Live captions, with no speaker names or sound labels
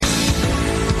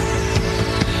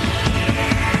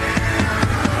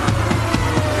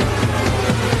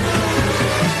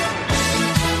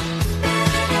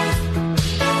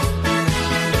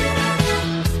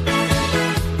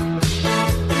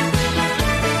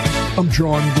I'm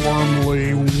John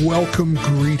Gormley. Welcome,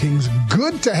 greetings.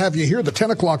 Good to have you here, the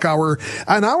 10 o'clock hour.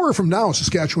 An hour from now,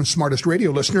 Saskatchewan's smartest radio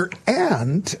listener.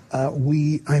 And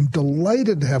I'm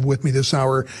delighted to have with me this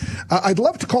hour. I'd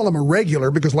love to call him a regular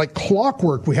because like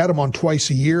clockwork, we had him on twice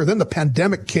a year. Then the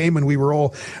pandemic came and we were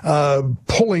all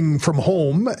pulling from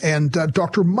home. And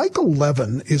Dr. Michael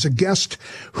Levin is a guest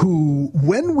who,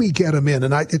 when we get him in,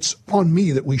 and it's on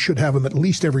me that we should have him at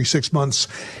least every 6 months,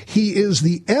 he is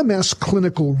the MS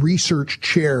Clinical Research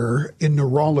Chair in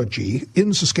Neurology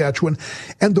in Saskatchewan.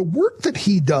 And the work that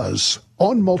he does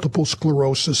on multiple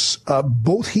sclerosis,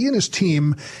 both he and his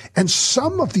team, and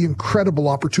some of the incredible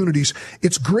opportunities,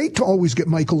 it's great to always get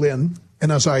Michael in.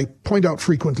 And as I point out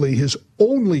frequently, his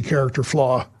only character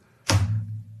flaw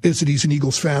is that he's an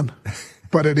Eagles fan.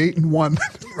 But at 8-1,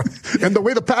 and the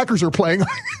way the Packers are playing.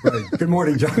 Right. Good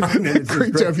morning, John. It's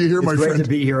great to have you here, my friend. It's great to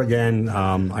be here again.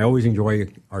 I always enjoy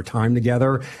our time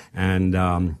together. And,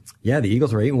 the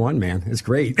Eagles are 8-1, man. It's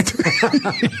great.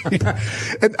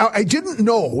 And I didn't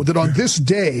know that on this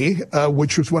day,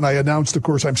 which was when I announced, of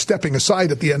course, I'm stepping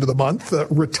aside at the end of the month,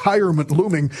 retirement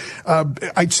looming,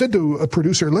 I'd said to a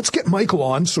producer, let's get Michael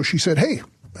on. So she said, hey,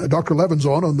 Dr. Levin's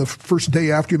on the first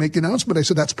day after you make the announcement. I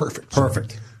said, that's perfect.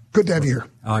 Perfect. Good to have you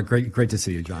here. Great to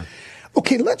see you, John.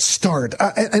 Okay, let's start.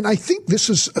 And I think this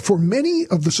is for many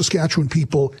of the Saskatchewan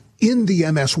people in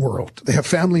the MS world. They have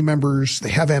family members, they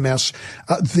have MS.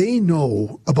 They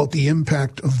know about the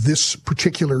impact of this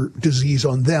particular disease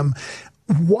on them.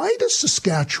 Why does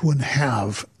Saskatchewan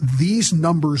have these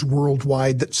numbers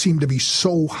worldwide that seem to be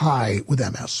so high with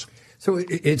MS? So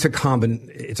it's a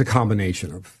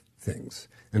combination of things.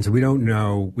 And so we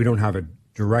don't have a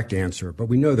direct answer, but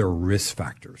we know there are risk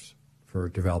factors for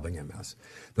developing MS.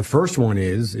 The first one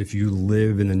is if you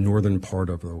live in the northern part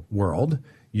of the world,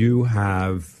 you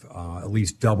have at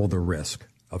least double the risk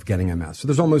of getting MS. So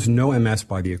there's almost no MS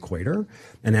by the equator.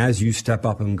 And as you step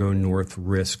up and go north,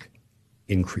 risk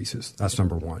increases. That's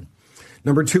number one.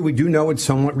 Number two, we do know it's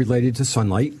somewhat related to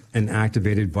sunlight and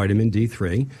activated vitamin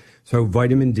D3. So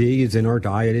vitamin D is in our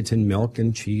diet. It's in milk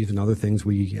and cheese and other things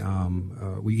we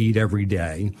eat every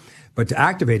day. But to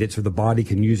activate it so the body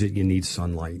can use it, you need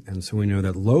sunlight. And so we know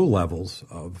that low levels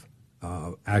of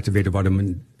activated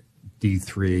vitamin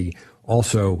D3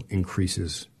 also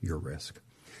increases your risk.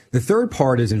 The third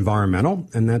part is environmental,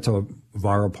 and that's a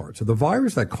viral part. So the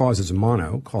virus that causes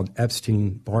mono, called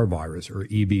Epstein-Barr virus, or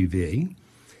EBV,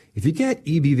 if you get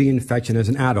EBV infection as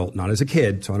an adult, not as a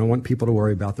kid, so I don't want people to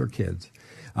worry about their kids,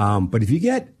 but if you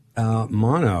get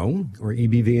mono or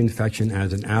EBV infection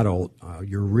as an adult,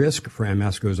 your risk for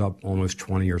MS goes up almost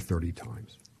 20 or 30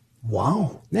 times.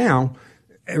 Wow. Now,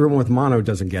 everyone with mono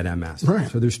doesn't get MS. Right.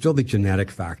 So there's still the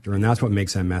genetic factor, and that's what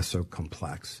makes MS so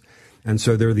complex. And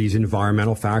so there are these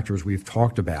environmental factors we've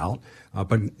talked about,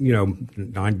 but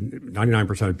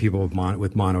 99% of people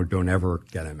with mono don't ever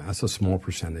get MS. A small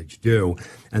percentage do.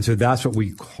 And so that's what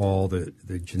we call the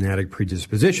genetic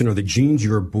predisposition, or the genes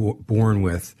you're born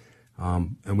with.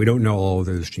 And we don't know all of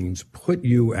those genes put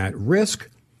you at risk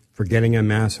for getting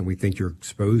MS, and we think you're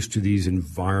exposed to these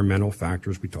environmental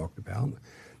factors we talked about.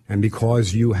 And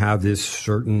because you have this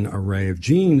certain array of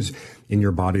genes in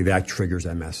your body, that triggers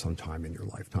MS sometime in your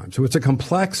lifetime. So it's a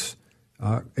complex,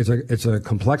 it's a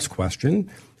complex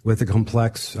question with a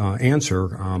complex answer,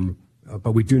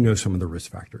 but we do know some of the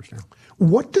risk factors now.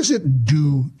 What does it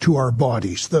do to our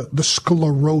bodies, the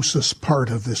sclerosis part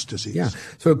of this disease? Yeah,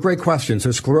 so great question.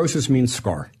 So sclerosis means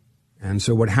scar. And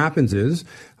so what happens is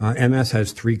MS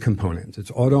has three components.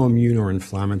 It's autoimmune or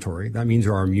inflammatory. That means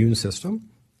our immune system,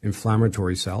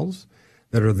 inflammatory cells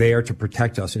that are there to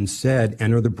protect us, instead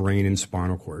enter the brain and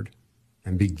spinal cord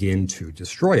and begin to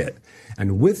destroy it.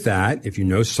 And with that, if you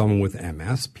know someone with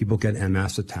MS, people get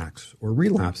MS attacks or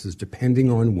relapses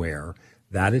depending on where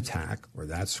that attack or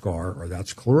that scar or that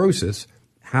sclerosis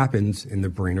happens in the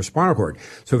brain or spinal cord.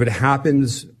 So if it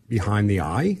happens behind the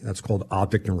eye, that's called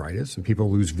optic neuritis, and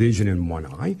people lose vision in one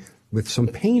eye with some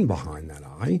pain behind that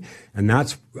eye, and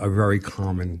that's a very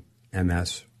common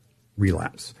MS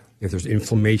relapse. If there's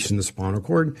inflammation in the spinal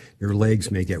cord, your legs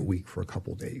may get weak for a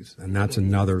couple of days. And that's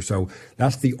another. So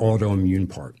that's the autoimmune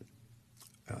part.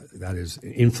 That is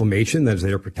inflammation that is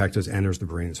there to protect us, enters the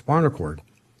brain and spinal cord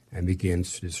and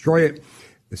begins to destroy it.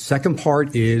 The second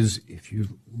part is if you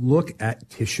look at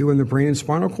tissue in the brain and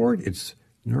spinal cord, its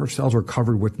nerve cells are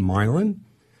covered with myelin.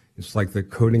 It's like the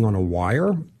coating on a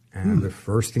wire. And the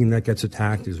first thing that gets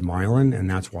attacked is myelin, and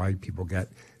that's why people get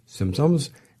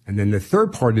symptoms. And then the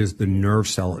third part is the nerve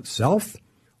cell itself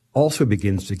also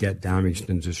begins to get damaged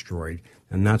and destroyed.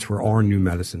 And that's where our new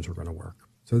medicines are going to work.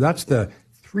 So that's the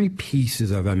three pieces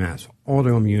of MS: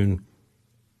 autoimmune,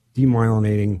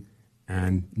 demyelinating,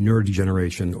 and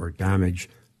neurodegeneration or damage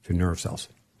to nerve cells.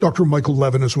 Dr. Michael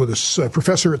Levin is with us,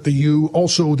 professor at the U,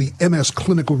 also the MS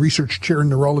Clinical Research Chair in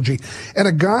Neurology, and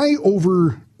a guy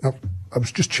over, I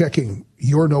was just checking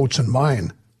your notes and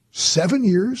mine, 7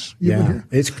 years you've been here?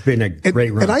 It's been a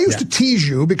great run. And I used to tease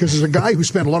you because as a guy who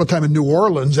spent a lot of time in New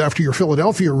Orleans after your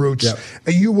Philadelphia roots,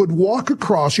 you would walk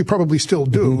across, you probably still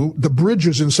do, the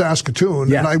bridges in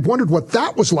Saskatoon. And I wondered what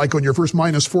that was like on your first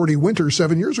 -40 winter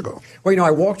 7 years ago. Well,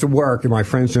 I walk to work, and my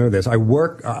friends know this. I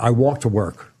walk to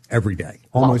work every day,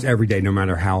 almost every day, no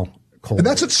matter how cold. And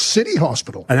that's at City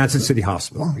Hospital. And that's at City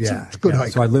Hospital. Wow, it's a good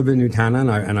hike. So I live in Newtown,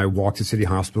 and I walk to City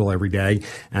Hospital every day.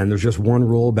 And there's just one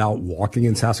rule about walking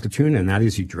in Saskatoon, and that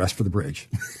is you dress for the bridge.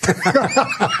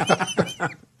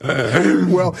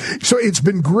 Well, so it's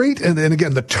been great. And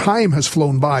again, the time has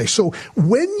flown by. So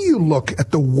when you look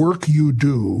at the work you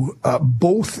do,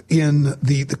 both in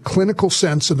the clinical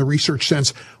sense and the research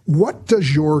sense, what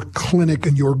does your clinic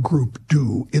and your group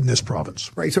do in this province?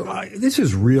 Right. So this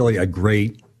is really a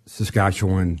great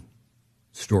Saskatchewan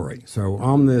story. So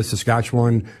I'm the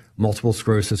Saskatchewan Multiple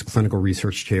Sclerosis Clinical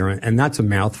Research Chair, and that's a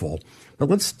mouthful, but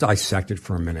let's dissect it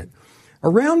for a minute.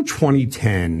 Around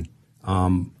 2010,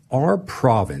 our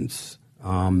province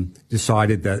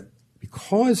decided that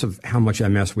because of how much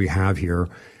MS we have here,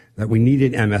 that we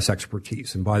needed MS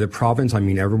expertise. And by the province, I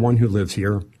mean everyone who lives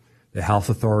here, the Health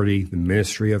Authority, the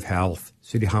Ministry of Health,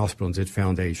 City Hospital and its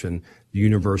foundation, the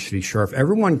university, sheriff,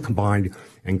 everyone combined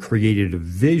and created a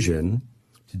vision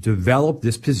to develop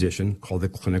this position called the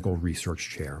Clinical Research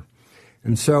Chair.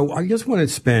 And so I just want to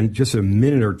spend just a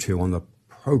minute or two on the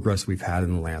progress we've had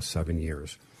in the last 7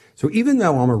 years. So even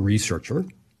though I'm a researcher,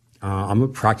 I'm a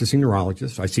practicing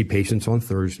neurologist, I see patients on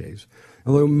Thursdays.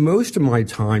 Although most of my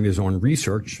time is on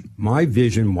research, my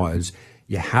vision was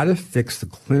you had to fix the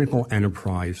clinical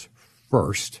enterprise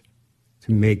first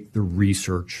to make the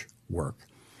research work.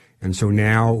 And so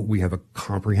now we have a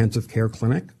comprehensive care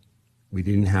clinic. We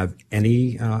didn't have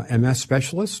any MS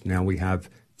specialists. Now we have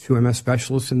 2 MS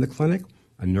specialists in the clinic,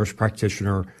 a nurse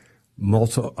practitioner,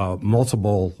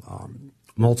 multiple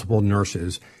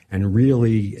nurses, and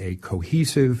really a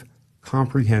cohesive,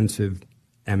 comprehensive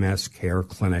MS care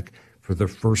clinic for the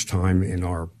first time in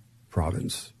our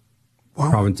province's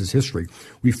history.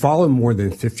 We follow more than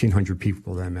 1,500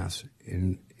 people with MS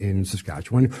in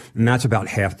Saskatchewan, and that's about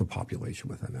half the population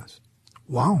with MS.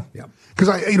 Wow. Yeah.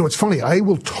 Because it's funny. I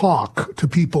will talk to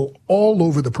people all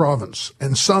over the province,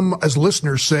 and some as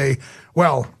listeners say,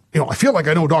 well, I feel like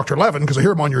I know Dr. Levin because I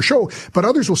hear him on your show, but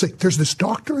others will say, there's this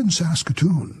doctor in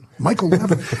Saskatoon, Michael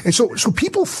Levin. And so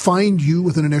people find you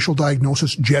with an initial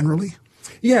diagnosis generally?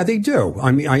 Yeah, they do.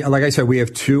 I mean, like I said, we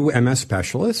have 2 MS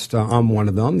specialists. I'm one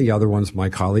of them. The other one's my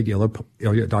colleague, Dr.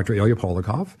 Ilya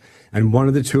Polikov. And one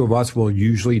of the 2 of us will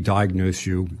usually diagnose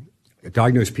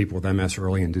people with MS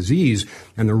early in disease.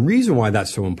 And the reason why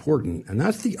that's so important, and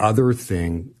that's the other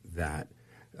thing that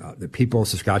the people of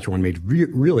Saskatchewan made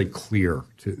really clear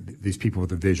to these people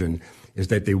with a vision, is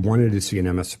that they wanted to see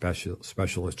an MS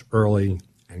specialist early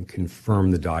and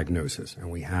confirm the diagnosis, and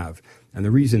we have. And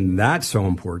the reason that's so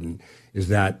important is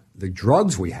that the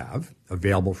drugs we have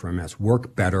available for MS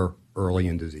work better early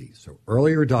in disease. So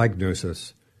earlier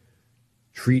diagnosis,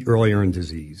 treat earlier in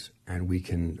disease, and we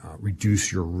can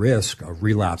reduce your risk of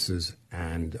relapses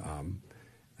and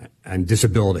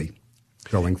disability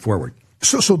going forward.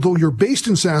 So though you're based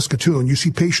in Saskatoon, you see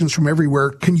patients from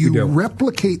everywhere. Can you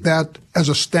replicate that as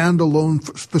a standalone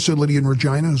facility in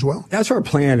Regina as well? That's our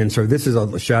plan. And so this is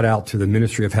a shout out to the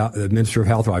Ministry of Health. The Minister of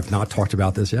Health. I've not talked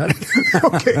about this yet.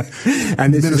 Okay.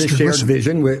 And this is a shared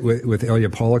vision with Ilya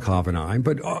Polikov and I.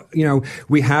 But,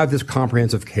 we have this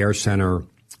comprehensive care center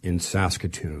in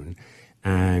Saskatoon.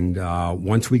 And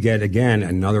once we get, again,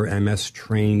 another MS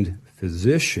trained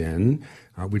physician,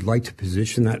 we'd like to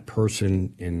position that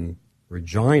person in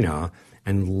Regina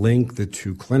and link the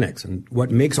 2 clinics. And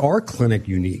what makes our clinic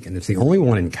unique, and it's the only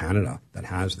one in Canada that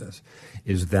has this,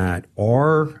 is that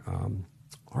our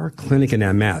clinic in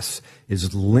MS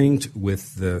is linked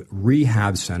with the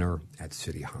rehab center at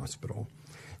City Hospital.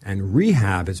 And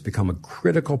rehab has become a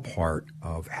critical part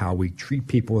of how we treat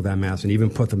people with MS and even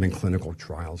put them in clinical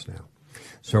trials now.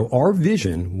 So our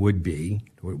vision would be,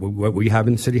 what we have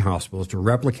in City Hospital is to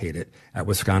replicate it at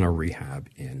Wascana Rehab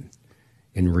in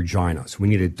Regina. So we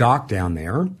need a doc down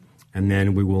there, and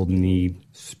then we will need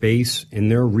space in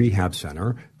their rehab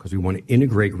center because we want to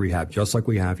integrate rehab just like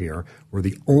we have here. We're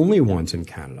the only ones in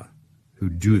Canada who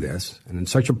do this, and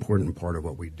it's such an important part of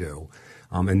what we do.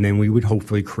 And then we would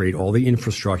hopefully create all the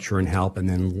infrastructure and help and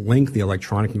then link the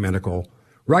electronic medical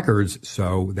records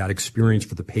so that experience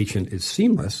for the patient is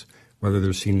seamless, whether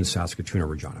they're seen in Saskatoon or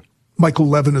Regina. Michael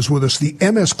Levin is with us, the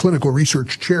MS Clinical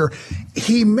Research Chair.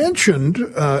 He mentioned,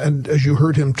 and as you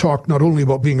heard him talk not only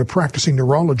about being a practicing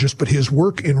neurologist, but his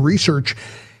work in research,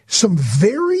 some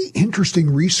very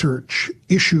interesting research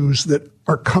issues that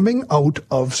are coming out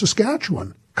of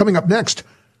Saskatchewan. Coming up next,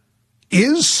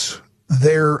 is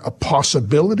there a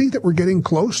possibility that we're getting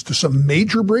close to some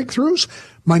major breakthroughs?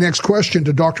 My next question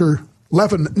to Dr.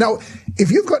 Levin. Now,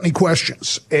 if you've got any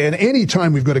questions, and any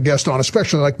time we've got a guest on,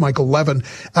 especially like Michael Levin,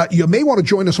 you may want to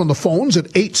join us on the phones at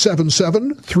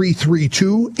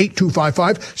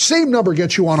 877-332-8255. Same number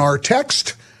gets you on our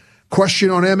text. Question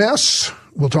on MS.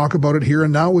 We'll talk about it here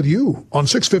and now with you on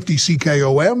 650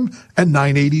 CKOM and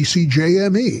 980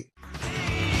 CJME.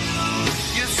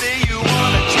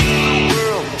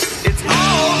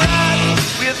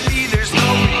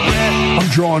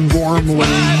 John Gormley,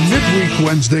 midweek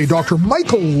Wednesday. Dr.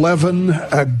 Michael Levin,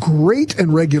 a great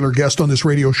and regular guest on this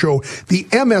radio show, the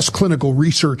MS Clinical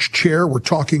Research Chair. We're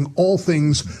talking all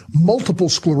things multiple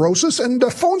sclerosis, and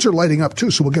phones are lighting up too,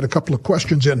 so we'll get a couple of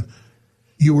questions in.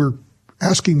 You were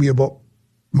asking me about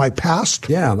my past?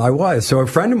 Yeah, I was. So a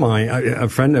friend of mine,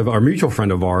 our mutual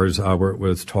friend of ours,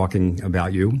 was talking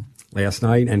about you last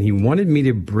night, and he wanted me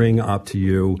to bring up to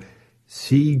you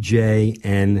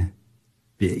CJNB.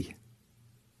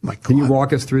 My God. Can you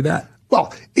walk us through that?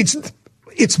 Well, it's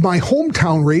my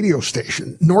hometown radio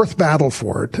station, North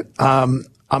Battleford. I'm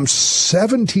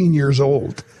 17 years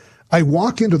old. I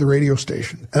walk into the radio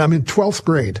station, and I'm in 12th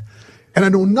grade, and I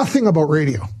know nothing about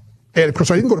radio. And of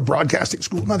course, I didn't go to broadcasting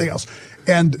school, nothing else.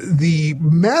 And the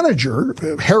manager,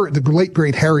 the late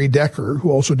great Harry Decker,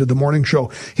 who also did the morning show,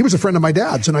 he was a friend of my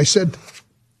dad's. And I said,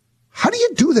 how do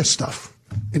you do this stuff?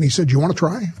 And he said, you want to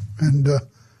try? And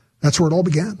that's where it all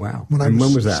began. Wow. When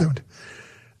was that? 70.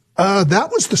 That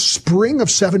was the spring of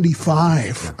 75.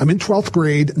 Yeah. I'm in 12th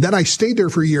grade. Then I stayed there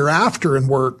for a year after and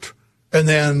worked, and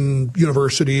then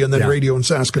university, and then radio in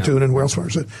Saskatoon and Wales. I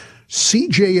said,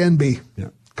 CJNB. Yeah.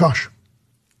 Gosh.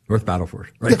 North Battleford,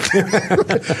 right?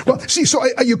 Well, see, so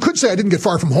you could say I didn't get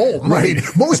far from home. Right. I mean,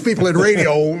 most people in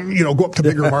radio, go up to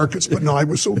bigger markets, but no, I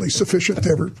was only sufficient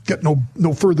to ever get no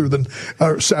further than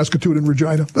Saskatoon and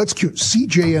Regina. That's cute.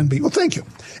 CJNB. Well, thank you.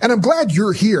 And I'm glad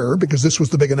you're here, because this was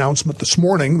the big announcement this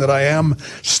morning that I am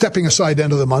stepping aside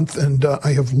end of the month, and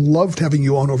I have loved having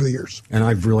you on over the years. And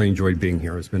I've really enjoyed being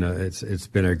here. It's been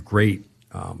a great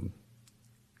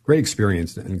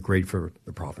experience and great for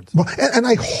the province. Well, and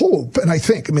I hope, and I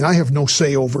think, I have no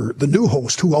say over the new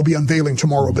host, who I'll be unveiling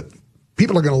tomorrow, but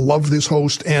people are going to love this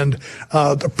host, and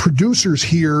the producers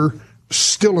here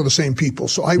still are the same people.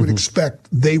 So I would expect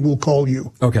they will call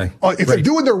you. Okay. If they're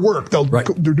doing their work, they're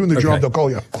doing their job, they'll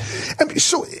call you. And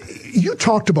so you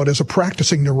talked about, as a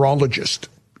practicing neurologist,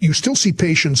 you still see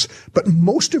patients, but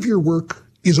most of your work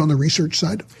is on the research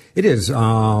side? It is.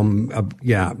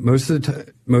 Most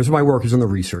of my work is on the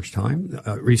research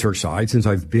side. Since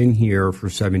I've been here for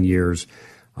 7 years,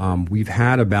 we've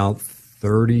had about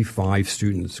 35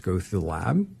 students go through the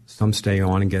lab. Some stay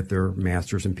on and get their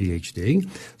master's and PhD.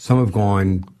 Some have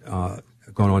gone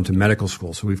on to medical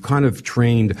school. So we've kind of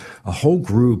trained a whole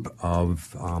group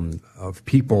of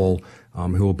people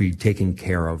who will be taking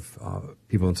care of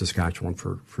people in Saskatchewan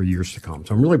for years to come.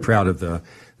 So I'm really proud of the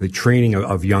training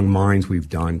of young minds we've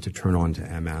done to turn on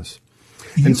to MS.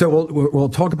 And so we'll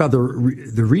talk about the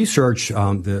research.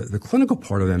 The clinical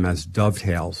part of MS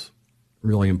dovetails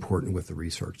really important with the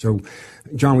research. So,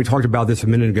 John, we talked about this a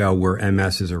minute ago, where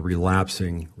MS is a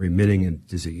relapsing, remitting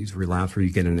disease, relapse where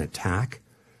you get an attack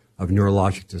of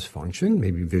neurologic dysfunction,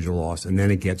 maybe visual loss, and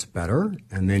then it gets better,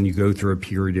 and then you go through a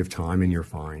period of time and you're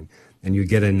fine, and you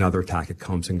get another attack. It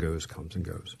comes and goes.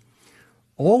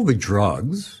 All the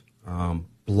drugs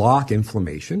block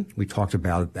inflammation. We talked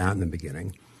about that in the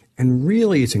beginning. And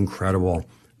really, it's incredible.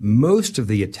 Most of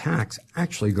the attacks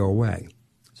actually go away.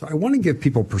 So I want to give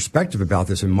people perspective about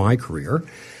this in my career,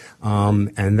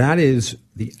 and that is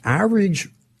the average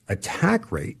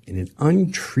attack rate in an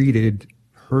untreated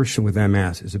person with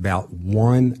MS is about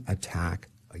 1 attack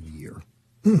a year,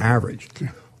 average. Okay.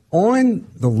 On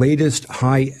the latest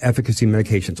high-efficacy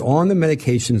medications, on the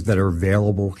medications that are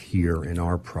available here in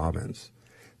our province,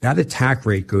 that attack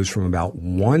rate goes from about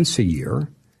once a year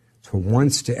to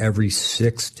once to every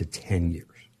 6 to 10 years.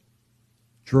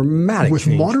 Dramatic with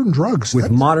change. Modern drugs.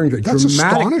 With modern drugs. That's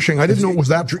astonishing. I didn't know it was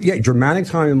that. Yeah, dramatic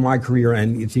time in my career,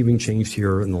 and it's even changed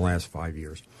here in the last 5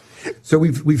 years. So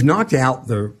we've knocked out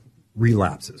the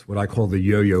relapses, what I call the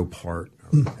yo-yo part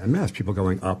of MS, people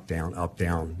going up, down,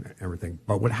 everything.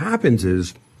 But what happens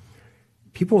is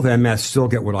people with MS still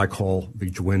get what I call the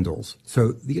dwindles.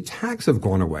 So the attacks have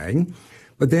gone away,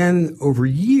 But then over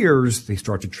years, they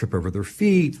start to trip over their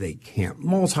feet. They can't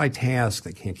multitask.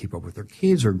 They can't keep up with their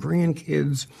kids or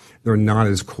grandkids. They're not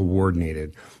as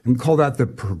coordinated. And we call that the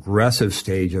progressive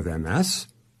stage of MS.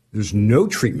 There's no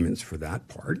treatments for that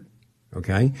part.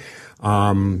 Okay.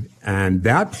 And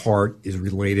that part is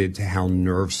related to how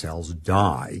nerve cells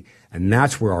die. And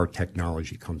that's where our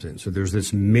technology comes in. So there's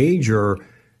this major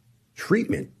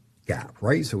treatment gap,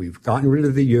 right? So we've gotten rid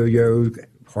of the yo-yo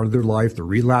part of their life. The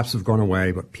relapses have gone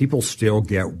away, but people still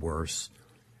get worse.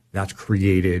 That's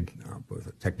created both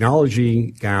a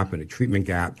technology gap and a treatment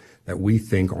gap that we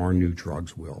think our new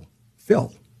drugs will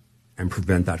fill and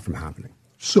prevent that from happening.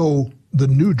 So the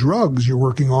new drugs you're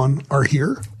working on are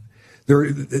here?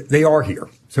 They are here.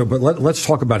 So, but let's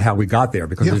talk about how we got there,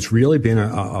 because it's really been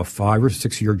a 5 or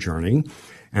 6 year journey.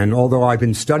 And although I've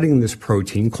been studying this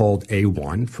protein called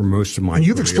A1 for most of my And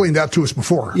you've career, explained that to us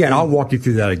before. Yeah, and I'll walk you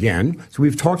through that again. So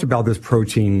we've talked about this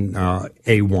protein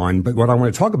A1, but what I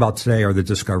want to talk about today are the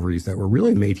discoveries that were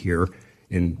really made here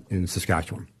in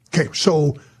Saskatchewan. Okay,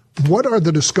 so what are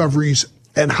the discoveries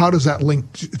and how does that link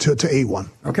to A1?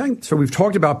 Okay, so we've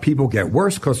talked about people get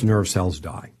worse because nerve cells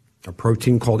die. A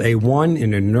protein called A1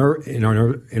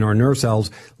 in our nerve cells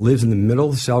lives in the middle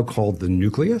of the cell called the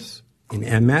nucleus.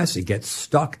 In MS, it gets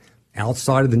stuck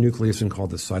outside of the nucleus and called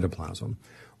the cytoplasm.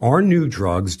 Our new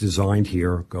drugs designed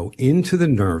here go into the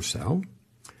nerve cell,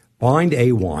 bind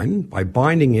A1. By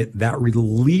binding it, that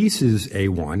releases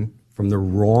A1 from the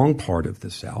wrong part of the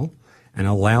cell and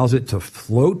allows it to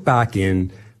float back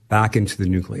into the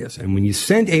nucleus. And when you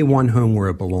send A1 home where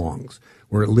it belongs,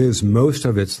 where it lives most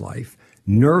of its life,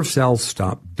 nerve cells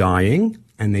stop dying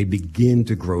and they begin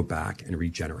to grow back and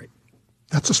regenerate.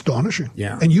 That's astonishing.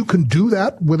 Yeah. And you can do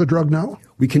that with a drug now?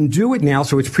 We can do it now,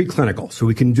 so it's preclinical. So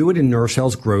we can do it in nerve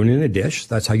cells grown in a dish.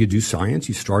 That's how you do science.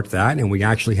 You start that, and we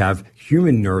actually have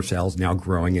human nerve cells now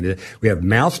growing in it. We have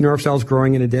mouse nerve cells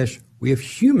growing in a dish. We have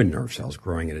human nerve cells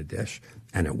growing in a dish,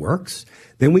 and it works.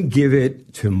 Then we give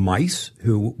it to mice,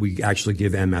 who we actually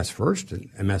give MS first, an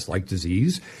MS-like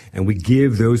disease, and we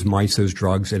give those mice those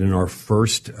drugs. And in our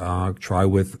first try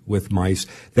with mice,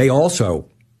 they also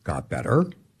got better.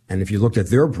 And if you looked at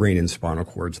their brain and spinal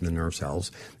cords and the nerve cells,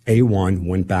 A1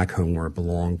 went back home where it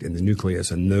belonged in the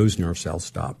nucleus, and those nerve cells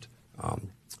stopped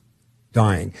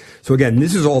dying. So again,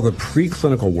 this is all the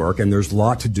preclinical work, and there's a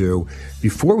lot to do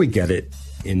before we get it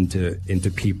into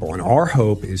people. And our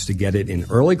hope is to get it in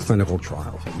early clinical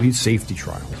trials, at least safety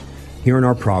trials, here in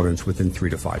our province within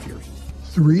 3 to 5 years.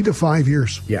 3 to 5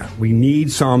 years. Yeah, we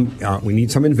need some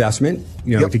investment,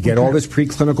 to get all this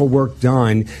preclinical work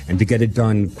done, and to get it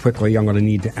done quickly, I'm going to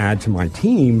need to add to my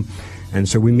team, and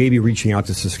so we may be reaching out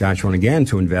to Saskatchewan again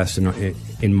to invest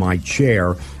in my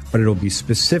chair, but it'll be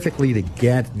specifically to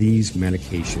get these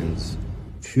medications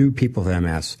to people with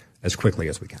MS as quickly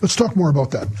as we can. Let's talk more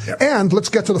about that. Yep. And let's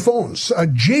get to the phones.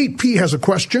 JP has a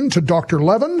question to Dr.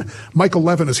 Levin. Michael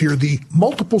Levin is here, the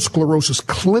Multiple Sclerosis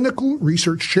Clinical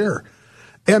Research Chair.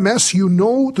 MS, you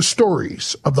know the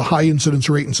stories of the high incidence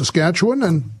rate in Saskatchewan,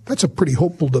 and that's a pretty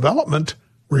hopeful development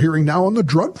we're hearing now on the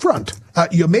drug front.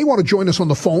 You may want to join us on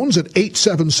the phones at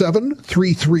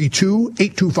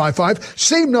 877-332-8255.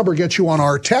 Same number gets you on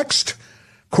our text.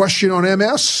 Question on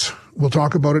MS? We'll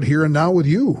talk about it here and now with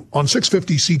you on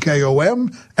 650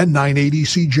 CKOM and 980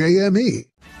 CJME.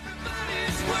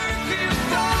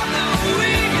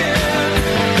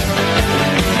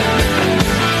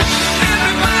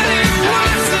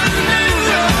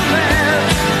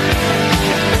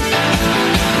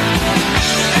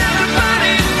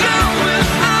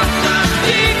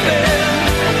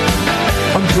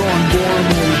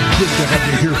 Good to have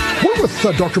you here. We're with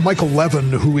Dr. Michael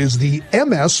Levin, who is the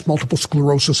MS, Multiple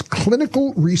Sclerosis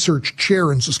Clinical Research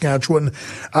Chair in Saskatchewan.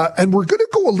 And we're going to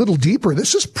go a little deeper.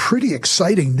 This is pretty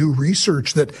exciting new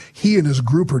research that he and his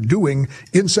group are doing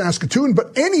in Saskatoon.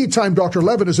 But anytime Dr.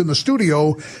 Levin is in the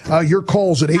studio, your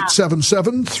call's at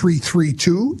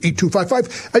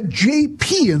 877-332-8255.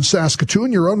 JP in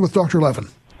Saskatoon, you're on with Dr. Levin.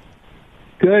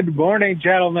 Good morning,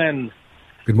 gentlemen.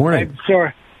 Good morning. I'm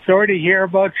sorry to hear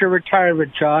about your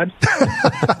retirement, John.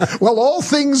 Well, all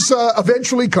things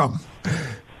eventually come.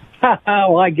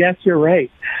 Well, I guess you're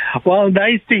right. Well,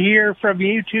 nice to hear from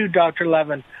you too, Dr.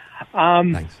 Levin.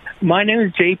 Thanks. My name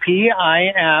is JP.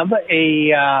 I am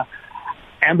a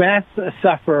MS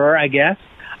sufferer, I guess.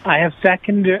 I have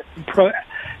secondary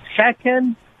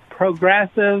progressive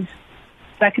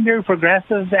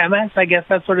MS, I guess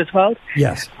that's what it's called.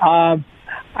 Yes. I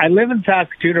live in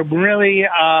Saskatoon. I'm really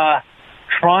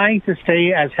trying to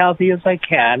stay as healthy as I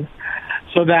can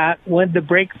so that when the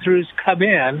breakthroughs come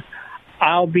in,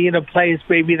 I'll be in a place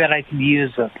maybe that I can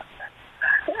use them.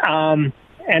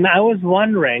 And I was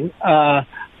wondering, I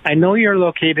know you're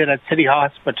located at City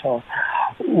Hospital.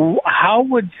 How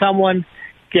would someone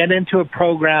get into a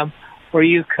program where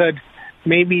you could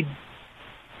maybe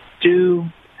do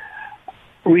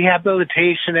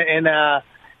rehabilitation in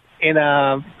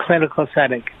a clinical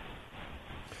setting?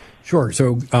 Sure.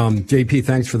 So, JP,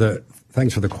 thanks for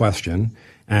the question.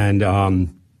 And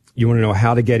you want to know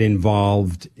how to get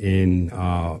involved in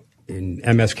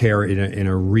MS care in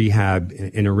a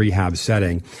rehab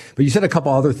setting. But you said a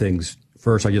couple other things.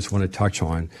 First, I just want to touch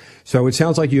on. So it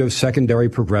sounds like you have secondary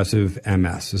progressive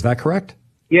MS. Is that correct?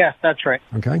 Yes, that's right.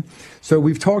 Okay. So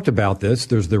we've talked about this.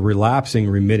 There's the relapsing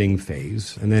remitting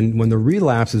phase. And then when the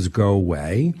relapses go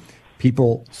away,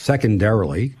 people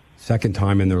secondarily, second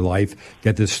time in their life,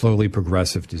 get this slowly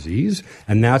progressive disease.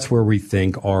 And that's where we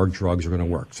think our drugs are going to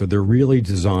work. So they're really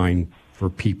designed for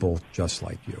people just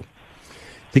like you.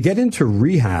 To get into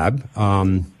rehab,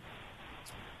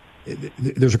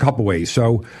 there's a couple ways.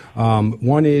 So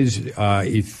one is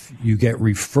if you get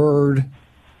referred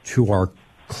to our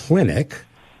clinic,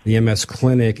 the MS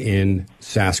clinic in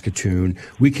Saskatoon,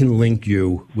 we can link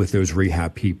you with those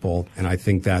rehab people, and I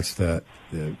think that's the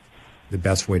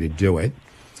best way to do it.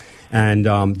 And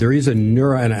there is a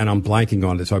and I'm blanking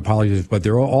on it, so I apologize, but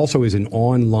there also is an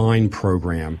online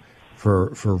program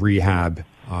for rehab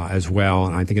as well,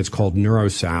 and I think it's called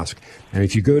NeuroSask. And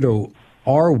if you go to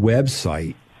our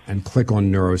website and click on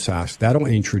NeuroSask, that'll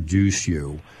introduce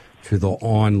you to the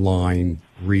online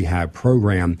rehab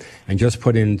program, and just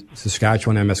put in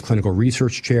Saskatchewan MS Clinical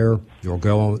Research Chair.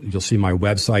 You'll see my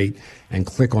website and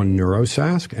click on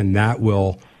NeuroSask, and that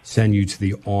will send you to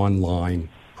the online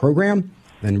program.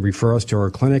 Then refer us to our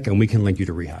clinic, and we can link you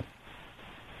to rehab.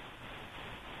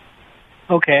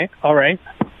 Okay, all right.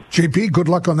 JP, good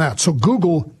luck on that. So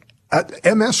Google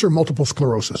MS or multiple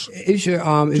sclerosis?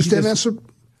 Just MS.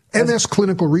 MS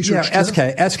Clinical Research Chair?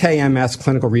 SKMS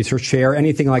Clinical Research Chair,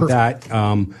 anything like Perfect.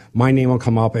 that. My name will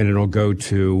come up and it'll go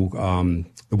to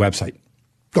the website.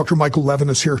 Dr. Michael Levin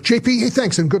is here. JP, hey,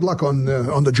 thanks and good luck on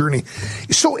the journey.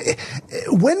 So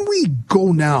when we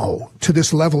go now to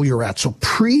this level you're at, so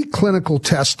preclinical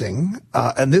testing,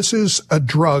 and this is a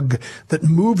drug that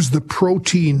moves the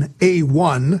protein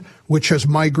A1, which has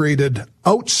migrated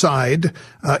outside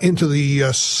into the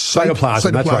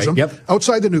cytoplasm. That's right. Yep.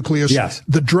 Outside the nucleus. Yes.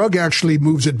 The drug actually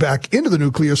moves it back into the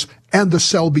nucleus, and the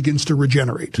cell begins to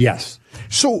regenerate. Yes.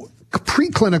 So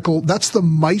preclinical, that's the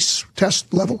mice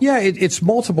test level? Yeah, it's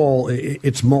multiple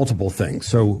things.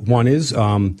 So one is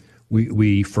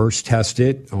we first test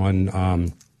it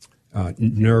on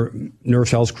nerve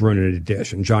cells grown in a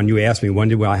dish. And John, you asked me, when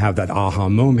did I have that aha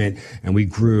moment? And we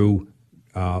grew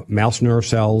mouse nerve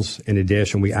cells in a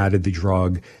dish, and we added the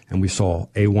drug, and we saw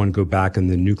A1 go back in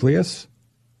the nucleus.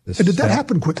 And did that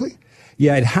happen quickly?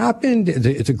 Yeah, it happened.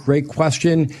 It's a great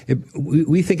question.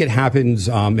 We think it happens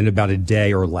in about a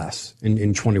day or less,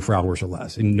 in 24 hours or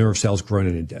less, in nerve cells grown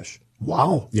in a dish.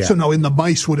 Wow. Yeah. So now in the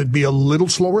mice, would it be a little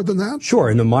slower than that? Sure.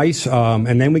 In the mice,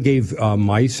 and then we gave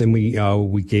mice, and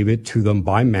we gave it to them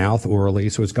by mouth orally.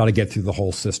 So it's got to get through the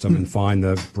whole system and find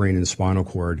the brain and spinal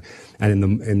cord.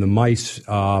 And in the mice,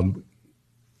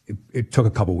 it took a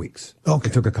couple weeks. Okay.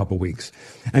 It took a couple weeks.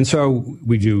 And so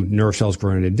we do nerve cells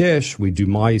grown in a dish, we do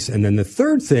mice, and then the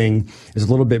third thing is a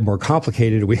little bit more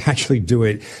complicated. We actually do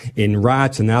it in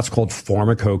rats, and that's called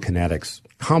pharmacokinetics.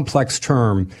 Complex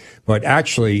term, but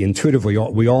actually intuitively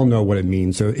we all know what it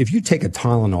means. So if you take a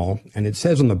Tylenol and it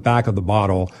says on the back of the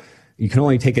bottle, you can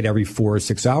only take it every 4 or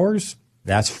 6 hours,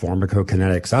 that's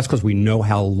pharmacokinetics. That's because we know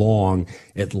how long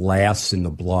it lasts in the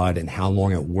blood and how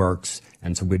long it works.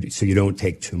 And so you don't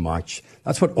take too much.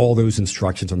 That's what all those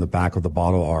instructions on the back of the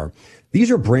bottle are.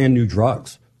 These are brand new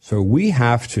drugs. So we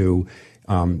have to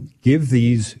give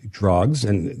these drugs,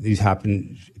 and these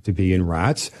happen to be in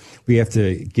rats. We have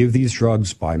to give these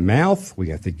drugs by mouth. We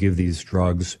have to give these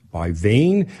drugs by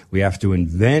vein. We have to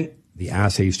invent the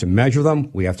assays to measure them.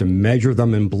 We have to measure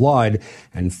them in blood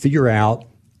and figure out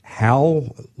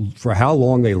for how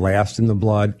long they last in the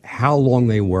blood, how long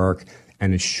they work,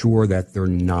 and ensure that they're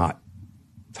not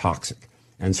toxic.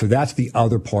 And so that's the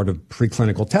other part of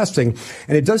preclinical testing.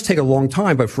 And it does take a long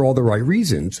time, but for all the right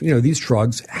reasons. These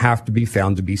drugs have to be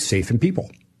found to be safe in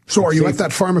people. So are you at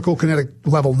that pharmacokinetic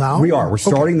level now? We are. We're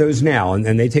starting those now,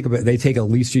 and they take at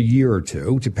least a year or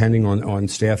two, depending on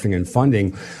staffing and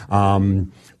funding.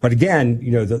 But again,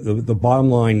 the bottom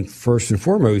line first and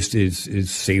foremost is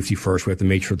safety first. We have to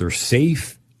make sure they're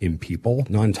safe in people,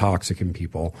 non-toxic in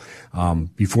people,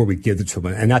 before we give it to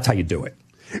them, and that's how you do it.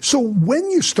 So when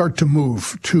you start to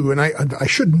move to, and I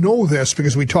should know this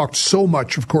because we talked so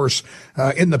much, of course,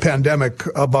 in the pandemic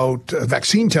about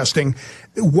vaccine testing.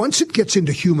 Once it gets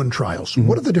into human trials,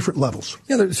 what are the different levels?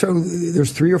 Yeah, so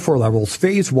there's 3 or 4 levels.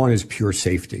 Phase 1 is pure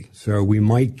safety. So we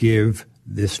might give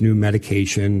this new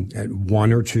medication at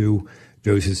 1 or 2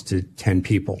 doses to 10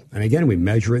 people. And again, we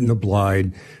measure it in the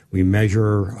blood. We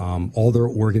measure all their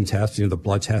organ tests, the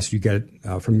blood tests you get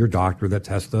from your doctor that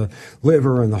test the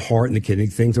liver and the heart and the kidney,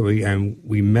 things that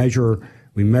we measure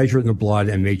it in the blood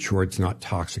and make sure it's not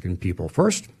toxic in people.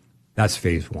 First, that's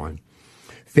phase 1.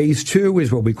 Phase 2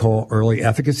 is what we call early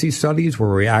efficacy studies, where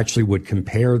we actually would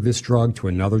compare this drug to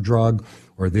another drug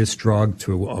or this drug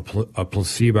to a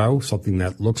placebo, something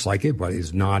that looks like it but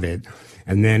is not it.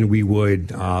 And then we would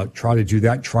try to do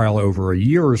that trial over a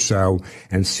year or so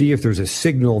and see if there's a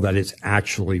signal that it's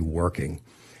actually working.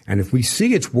 And if we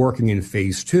see it's working in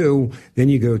phase 2, then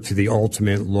you go to the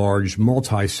ultimate large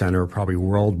multi-center, probably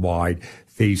worldwide,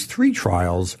 phase 3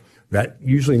 trials that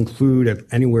usually include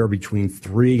anywhere between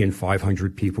 300 and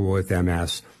 500 people with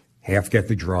MS. Half get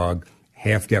the drug,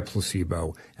 half get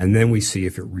placebo, and then we see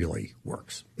if it really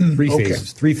works. Three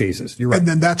phases. You're right. And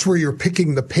then that's where you're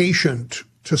picking the patient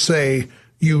to say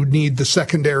you need the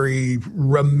secondary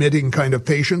remitting kind of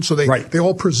patient. So they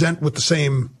all present with the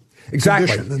same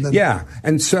condition. And then,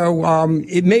 And so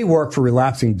it may work for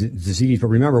relapsing disease, but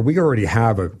remember, we already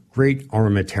have a great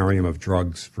armamentarium of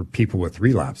drugs for people with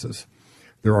relapses.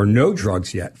 There are no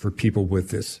drugs yet for people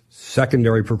with this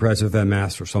secondary progressive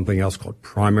MS or something else called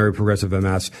primary progressive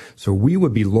MS. So we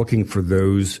would be looking for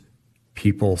those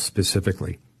people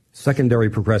specifically, secondary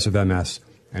progressive MS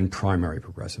and primary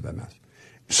progressive MS.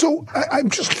 So I'm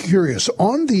just curious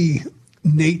on the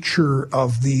nature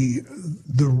of the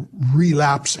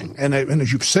relapsing. And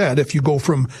as you've said, if you go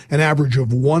from an average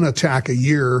of 1 attack a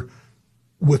year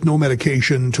with no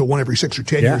medication to 1 every 6 or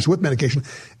 10 years with medication,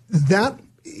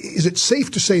 is it safe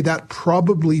to say that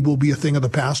probably will be a thing of the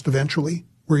past eventually,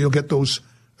 where you'll get those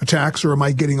attacks, or am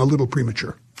I getting a little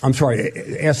premature? I'm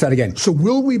sorry, ask that again. So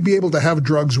will we be able to have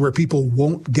drugs where people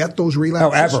won't get those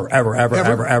relapses? Oh,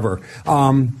 ever.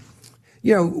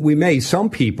 We may.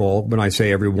 Some people, when I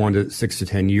say every 1 to 6 to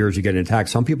 10 years you get an attack,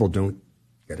 some people don't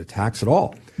get attacks at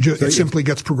all. It simply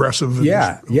gets progressive. And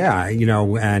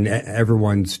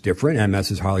everyone's different.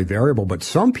 MS is highly variable, but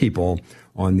some people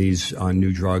on these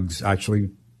new drugs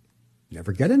actually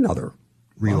never get another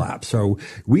relapse. Wow. So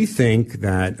we think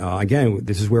that, again,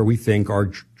 this is where we think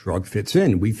our drug fits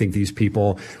in. We think these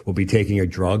people will be taking a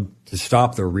drug to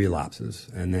stop their relapses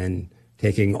and then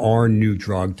taking our new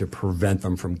drug to prevent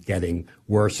them from getting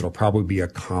worse. It'll probably be a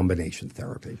combination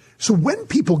therapy. So when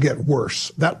people get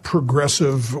worse, that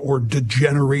progressive or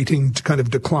degenerating kind of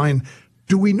decline,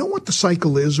 do we know what the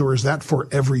cycle is, or is that for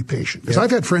every patient? Because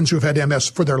I've had friends who have had MS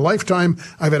for their lifetime.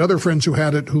 I've had other friends who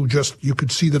had it who just, you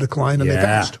could see the decline and they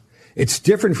passed. It's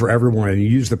different for everyone, and you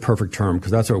use the perfect term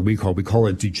because that's what we call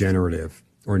it degenerative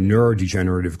or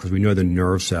neurodegenerative, because we know the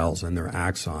nerve cells and their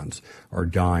axons are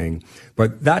dying.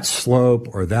 But that slope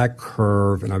or that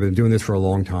curve, and I've been doing this for a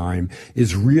long time,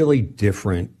 is really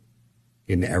different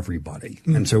in everybody.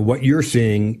 And so what you're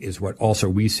seeing is what also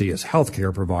we see as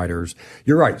healthcare providers.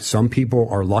 You're right. Some people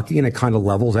are lucky and it kind of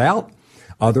levels out.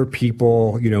 Other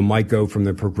people, might go from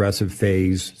the progressive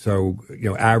phase. So,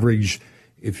 average,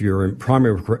 if you're in if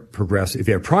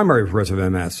you have primary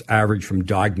progressive MS, average from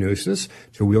diagnosis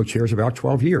to wheelchair is about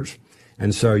 12 years.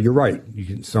 And so you're right.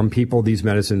 Some people, these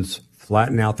medicines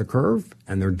flatten out the curve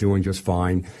and they're doing just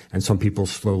fine. And some people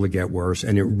slowly get worse.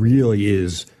 And it really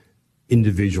is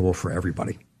individual for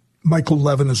everybody. Michael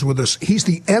Levin is with us. He's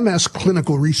the MS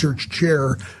Clinical Research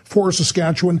Chair for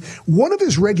Saskatchewan. One of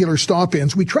his regular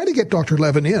stop-ins, we try to get Dr.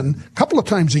 Levin in a couple of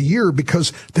times a year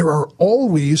because there are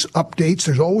always updates.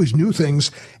 There's always new things.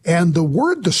 And the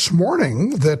word this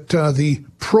morning that the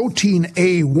protein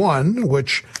A1,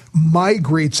 which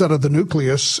migrates out of the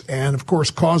nucleus and, of course,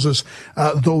 causes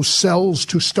those cells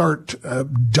to start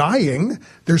dying,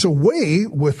 there's a way,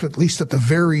 with at least at the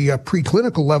very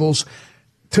preclinical levels,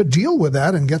 to deal with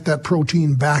that and get that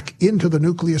protein back into the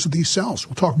nucleus of these cells.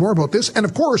 We'll talk more about this. And,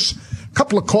 of course, a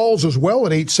couple of calls as well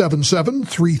at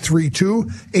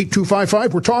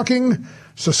 877-332-8255. We're talking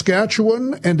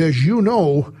Saskatchewan and, as you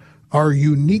know, our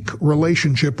unique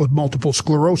relationship with multiple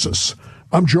sclerosis.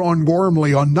 I'm John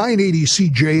Gormley on 980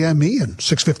 CJME and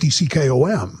 650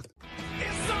 CKOM.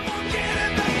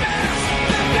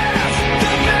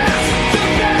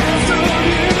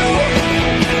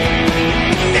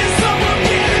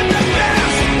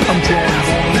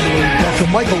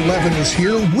 Michael Levin is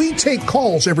here. We take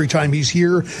calls every time he's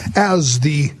here as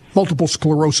the multiple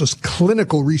sclerosis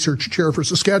clinical research chair for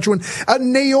Saskatchewan.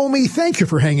 Naomi, thank you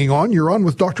for hanging on. You're on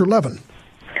with Dr. Levin.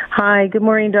 Hi, good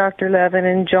morning, Dr. Levin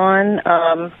and John.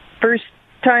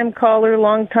 First-time caller,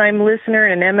 long-time listener,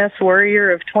 and MS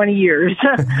warrior of 20 years.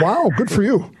 Wow, good for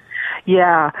you.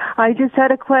 Yeah, I just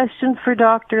had a question for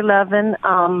Dr. Levin.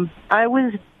 I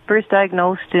was first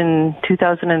diagnosed in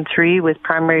 2003 with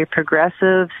primary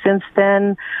progressive. Since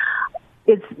then,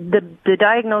 it's the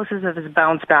diagnosis has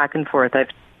bounced back and forth.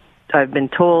 I've been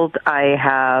told I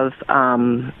have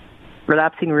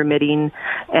relapsing remitting,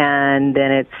 and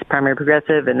then it's primary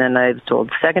progressive, and then I was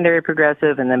told secondary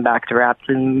progressive, and then back to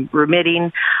relapsing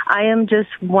remitting. I am just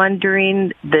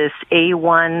wondering, this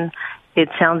A1, it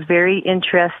sounds very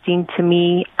interesting to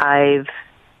me. I've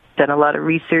done a lot of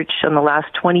research in the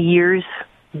last 20 years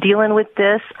dealing with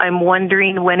this. I'm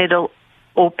wondering when it'll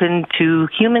open to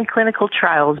human clinical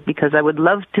trials, because I would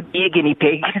love to be a guinea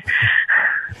pig.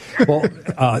 Well,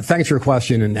 thanks for your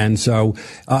question. And so,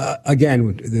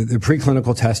 again, the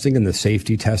preclinical testing and the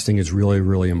safety testing is really,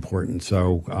 really important.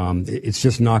 So it's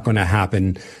just not going to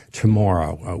happen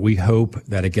tomorrow. We hope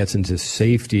that it gets into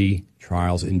safety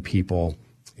trials in people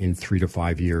in 3 to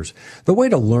 5 years. The way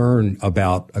to learn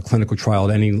about a clinical trial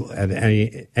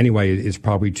anyway is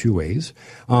probably two ways.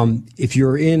 If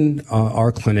you're in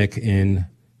our clinic in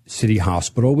City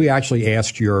Hospital, we actually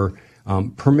ask your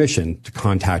permission to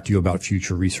contact you about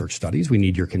future research studies. We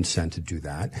need your consent to do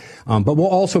that. But we'll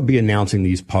also be announcing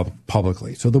these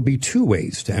publicly. So there'll be two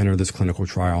ways to enter this clinical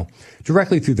trial: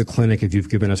 directly through the clinic if you've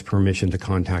given us permission to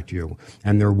contact you,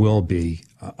 and there will be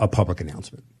a public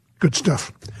announcement. Good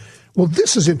stuff. Well,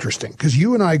 this is interesting because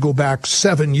you and I go back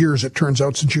 7 years, it turns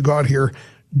out, since you got here.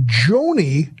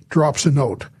 Joni drops a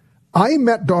note. I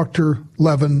met Dr.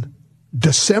 Levin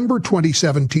December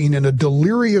 2017 in a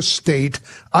delirious state.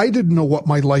 I didn't know what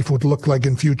my life would look like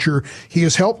in future. He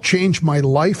has helped change my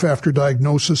life after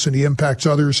diagnosis, and he impacts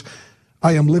others.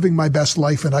 I am living my best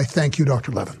life, and I thank you,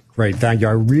 Dr. Levin. Great. Thank you.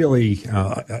 I really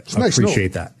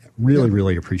appreciate that.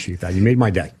 Really appreciate that. You made my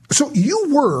day. So you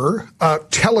were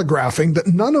telegraphing that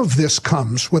none of this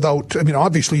comes without,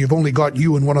 obviously you've only got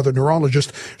you and one other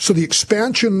neurologist. So the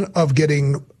expansion of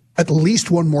getting at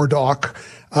least one more doc,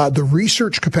 the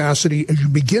research capacity as you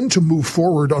begin to move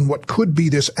forward on what could be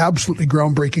this absolutely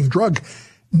groundbreaking drug,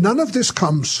 none of this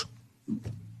comes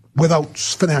without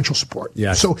financial support.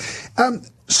 Yes. So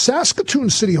Saskatoon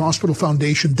City Hospital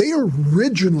Foundation, they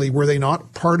originally, were they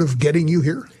not part of getting you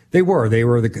here? They were.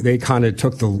 They kind of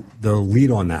took the lead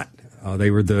on that.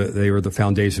 They were the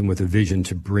foundation with a vision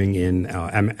to bring in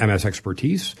MS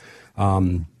expertise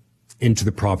into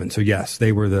the province. So yes,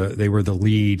 they were the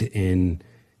lead in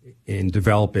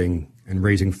developing and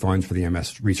raising funds for the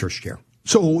MS research chair.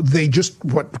 So they just,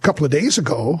 a couple of days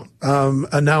ago,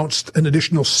 announced an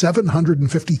additional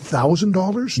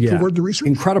 $750,000 toward the research?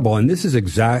 Incredible. And this is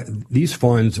these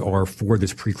funds are for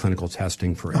this preclinical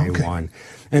testing for A1.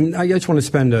 And I just want to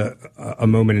spend a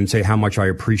moment and say how much I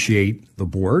appreciate the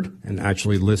board and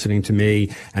actually listening to me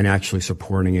and actually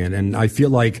supporting it. And I feel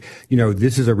like,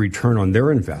 this is a return on their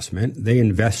investment. They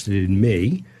invested in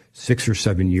me 6 or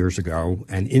 7 years ago.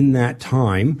 And in that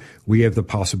time, we have the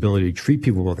possibility to treat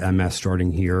people with MS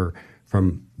starting here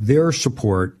from their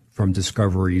support from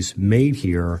discoveries made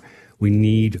here. We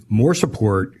need more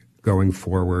support going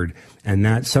forward. And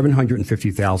that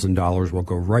 $750,000 will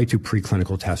go right to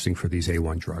preclinical testing for these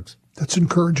A1 drugs. That's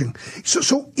encouraging.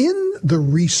 So in the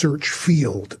research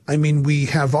field, we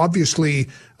have obviously,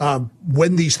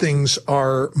 when these things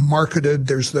are marketed,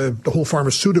 there's the whole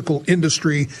pharmaceutical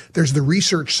industry, there's the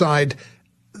research side.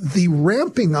 The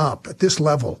ramping up at this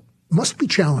level must be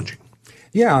challenging.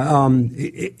 Yeah,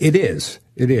 it is.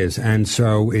 It is. And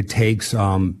so it takes,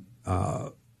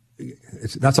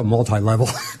 that's a multi-level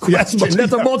question.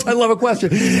 That's a multi-level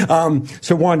question.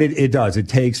 So one, it does. It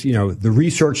takes, the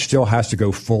research still has to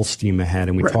go full steam ahead.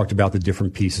 And we talked about the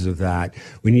different pieces of that.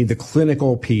 We need the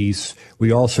clinical piece.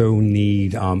 We also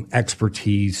need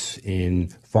expertise in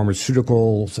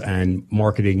pharmaceuticals and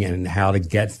marketing and how to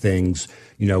get things,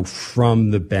 from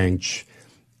the bench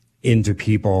into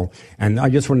people. And I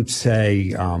just wanted to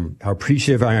say how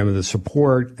appreciative I am of the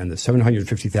support, and the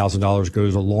 $750,000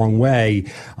 goes a long way.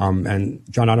 And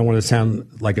John, I don't want to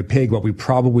sound like a pig, but we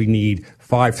probably need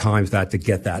 5 times that to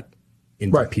get that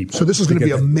into people. So this is going to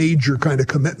be a major kind of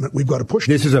commitment we've got to push.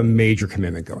 This is a major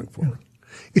commitment going forward.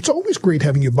 It's always great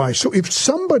having you by. So if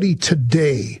somebody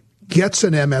today gets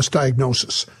an MS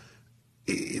diagnosis,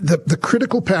 the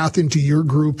critical path into your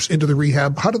groups, into the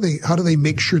rehab, how do they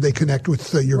make sure they connect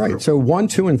with your group? Right. So 1,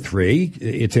 2, and 3,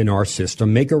 it's in our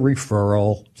system. Make a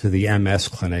referral to the MS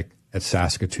clinic at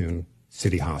Saskatoon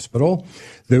City Hospital.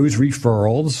 Those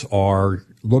referrals are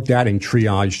looked at and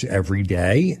triaged every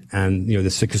day, and the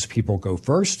sickest people go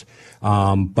first.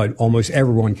 But almost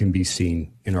everyone can be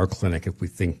seen in our clinic if we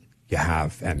think you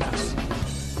have MS.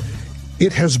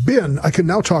 It has been, I can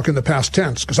now talk in the past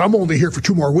tense because I'm only here for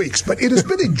 2 more weeks, but it has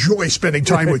been a joy spending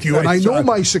time with you. And I know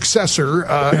my successor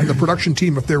and the production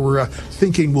team, if they were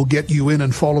thinking, will get you in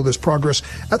and follow this progress.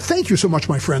 Thank you so much,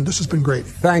 my friend. This has been great.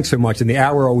 Thanks so much. And the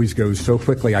hour always goes so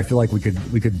quickly. I feel like we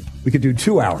could do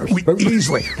 2 hours.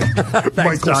 Easily. Thanks,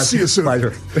 Michael, John. see you soon.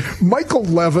 Pleasure. Michael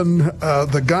Levin,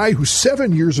 the guy who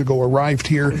 7 years ago arrived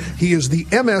here. He is the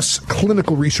MS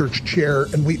Clinical Research Chair,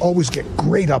 and we always get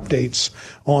great updates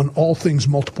on all things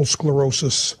multiple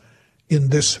sclerosis in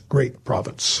this great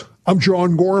province. I'm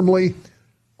John Gormley.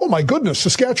 Oh my goodness,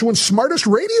 Saskatchewan's smartest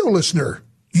radio listener.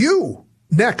 You,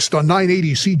 next on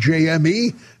 980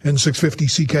 CJME and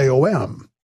 650 CKOM.